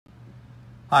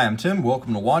Hi, I'm Tim.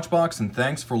 Welcome to Watchbox, and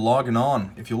thanks for logging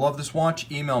on. If you love this watch,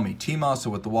 email me,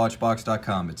 tmosso at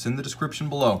thewatchbox.com. It's in the description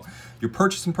below. Your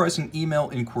purchase and pricing email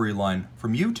inquiry line.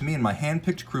 From you to me and my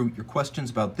hand-picked crew, your questions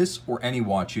about this or any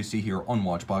watch you see here on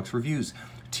Watchbox Reviews.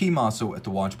 tmosso at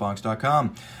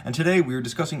thewatchbox.com. And today we are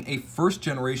discussing a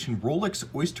first-generation Rolex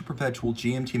Oyster Perpetual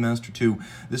GMT-Master II.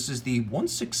 This is the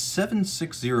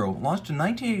 16760, launched in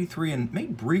 1983 and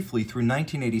made briefly through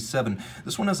 1987.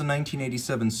 This one has a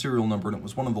 1987 serial number, and it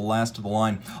was one of the last of the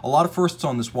line. A lot of firsts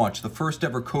on this watch. The first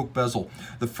ever Coke bezel,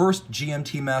 the first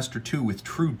GMT-Master II with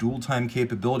true dual-time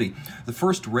capability, the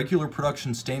first regular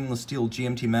production stainless steel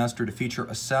GMT-Master to feature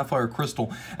a sapphire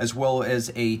crystal, as well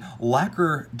as a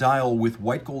lacquer dial with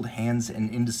white gold hands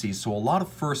and indices. So a lot of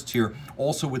firsts here,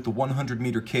 also with the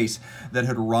 100-meter case that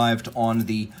had arrived on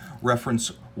the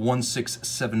reference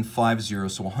 16750,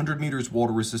 so 100 meters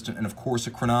water resistant, and of course a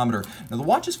chronometer. Now the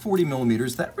watch is 40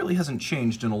 millimeters. That really hasn't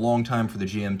changed in a long time for the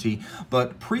GMT,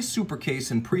 but pre-super case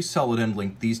and pre-solid end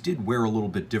link, these did wear a little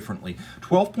bit differently.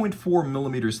 12.4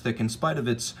 millimeters thick, in spite of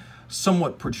its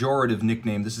somewhat pejorative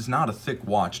nickname. This is not a thick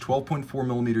watch. 12.4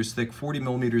 millimeters thick, 40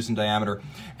 millimeters in diameter,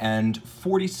 and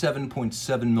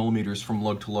 47.7 millimeters from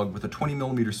lug to lug, with a 20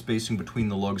 millimeter spacing between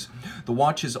the lugs. The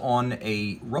watch is on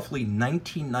a roughly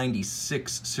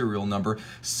 1996 serial number,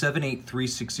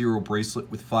 78360 bracelet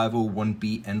with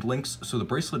 501B end links. So the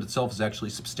bracelet itself is actually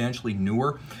substantially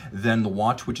newer than the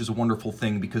watch, which is a wonderful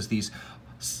thing because these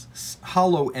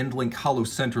hollow end link, hollow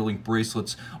center link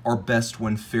bracelets are best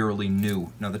when fairly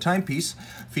new. Now the timepiece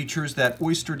features that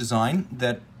Oyster design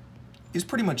that is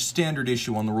pretty much standard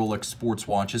issue on the Rolex sports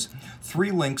watches.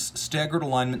 3 links, staggered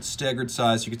alignment, staggered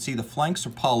size. You can see the flanks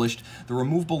are polished, the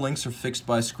removable links are fixed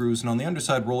by screws, and on the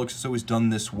underside, Rolex has always done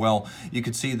this well. You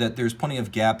can see that there's plenty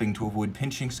of gapping to avoid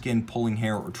pinching skin, pulling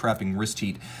hair, or trapping wrist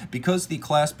heat. Because the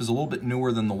clasp is a little bit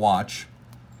newer than the watch,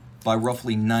 by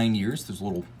roughly 9 years, there's a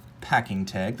little packing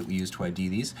tag that we use to ID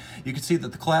these. You can see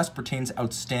that the clasp retains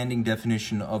outstanding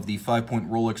definition of the 5-point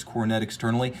Rolex coronet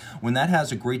externally. When that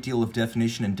has a great deal of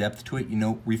definition and depth to it, you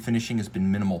know refinishing has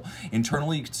been minimal.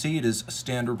 Internally, you can see it is a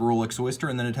standard Rolex Oyster,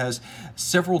 and then it has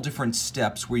several different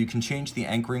steps where you can change the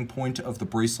anchoring point of the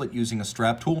bracelet using a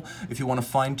strap tool. If you want to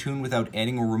fine-tune without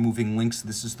adding or removing links,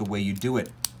 this is the way you do it.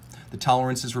 The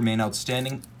tolerances remain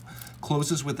outstanding.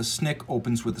 Closes with a snick,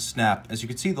 opens with a snap. As you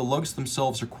can see, the lugs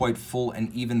themselves are quite full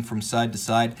and even from side to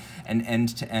side and end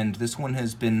to end. This one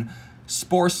has been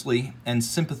sparsely and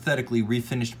sympathetically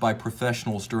refinished by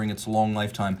professionals during its long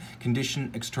lifetime. Condition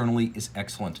externally is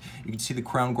excellent. You can see the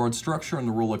crown guard structure and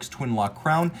the Rolex twin lock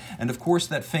crown, and of course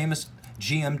that famous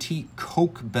GMT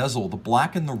Coke bezel, the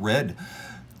black and the red.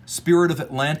 Spirit of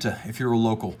Atlanta, if you're a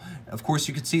local. Of course,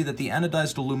 you can see that the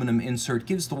anodized aluminum insert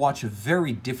gives the watch a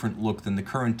very different look than the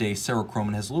current day Serochrome,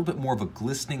 and has a little bit more of a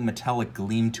glistening metallic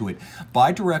gleam to it.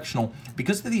 Bidirectional,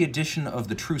 because of the addition of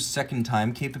the true second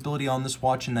time capability on this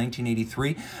watch in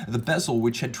 1983, the bezel,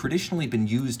 which had traditionally been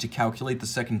used to calculate the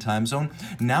second time zone,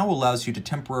 now allows you to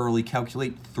temporarily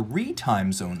calculate 3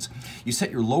 time zones. You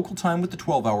set your local time with the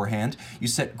 12-hour hand, you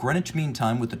set Greenwich Mean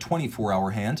Time with the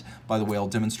 24-hour hand. By the way, I'll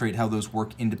demonstrate how those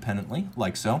work independently,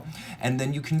 like so. And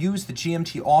then you can use the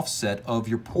GMT offset of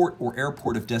your port or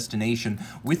airport of destination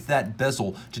with that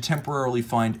bezel to temporarily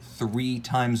find 3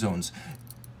 time zones.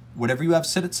 Whatever you have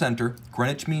set at center,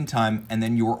 Greenwich Mean Time, and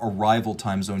then your arrival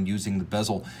time zone using the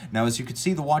bezel. Now, as you can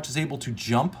see, the watch is able to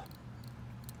jump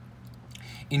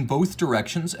in both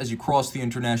directions. As you cross the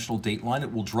international date line,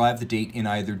 it will drive the date in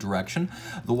either direction.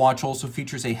 The watch also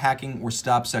features a hacking or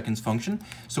stop seconds function.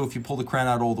 So if you pull the crown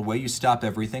out all the way, you stop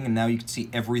everything, and now you can see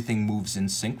everything moves in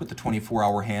sync with the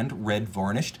 24-hour hand, red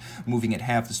varnished, moving at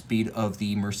half the speed of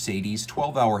the Mercedes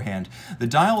 12-hour hand. The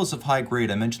dial is of high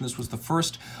grade. I mentioned this was the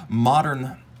first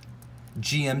modern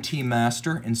GMT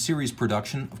Master in series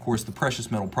production. Of course, the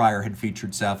precious metal prior had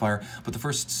featured sapphire, but the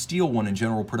first steel one in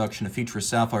general production to feature a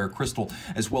sapphire crystal,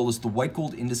 as well as the white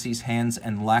gold indices, hands,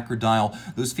 and lacquer dial.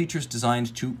 Those features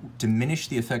designed to diminish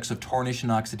the effects of tarnish and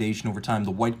oxidation over time.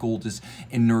 The white gold is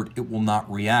inert, it will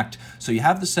not react. So you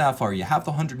have the sapphire, you have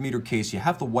the 100-meter case, you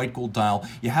have the white gold dial,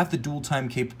 you have the dual time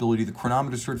capability, the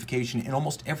chronometer certification. In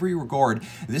almost every regard,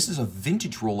 this is a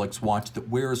vintage Rolex watch that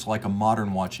wears like a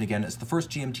modern watch. And again, it's the first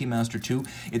GMT Master II.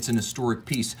 It's an historic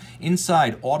piece.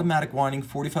 Inside, automatic winding,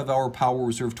 45-hour power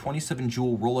reserve,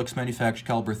 27-jewel Rolex manufactured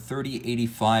caliber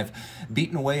 3085,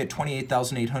 beaten away at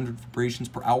 28,800 vibrations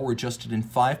per hour, adjusted in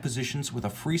 5 positions with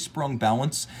a free-sprung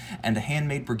balance and a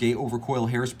handmade Breguet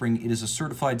overcoil hairspring. It is a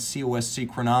certified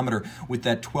COSC chronometer with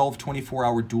that 12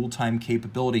 24-hour dual time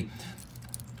capability.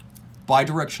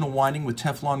 Bidirectional winding with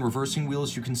Teflon reversing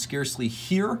wheels. You can scarcely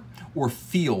hear or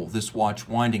feel this watch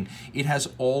winding. It has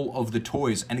all of the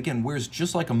toys, and again, wears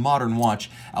just like a modern watch,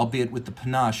 albeit with the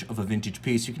panache of a vintage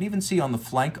piece. You can even see on the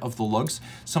flank of the lugs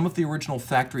some of the original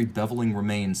factory beveling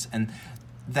remains, and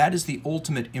that is the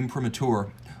ultimate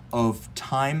imprimatur of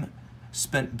time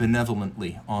spent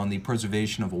benevolently on the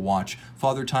preservation of a watch.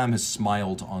 Father Time has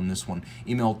smiled on this one.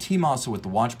 Email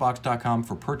tmosso@thewatchbox.com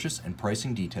for purchase and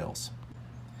pricing details.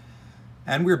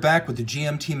 And we're back with the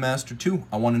GMT-Master II.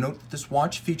 I want to note that this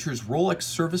watch features Rolex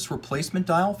service replacement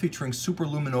dial featuring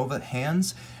superluminova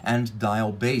hands and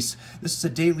dial base. This is a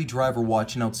daily driver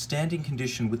watch in outstanding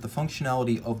condition with the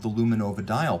functionality of the luminova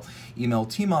dial. Email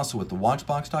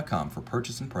tmosso@thewatchbox.com for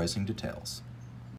purchase and pricing details.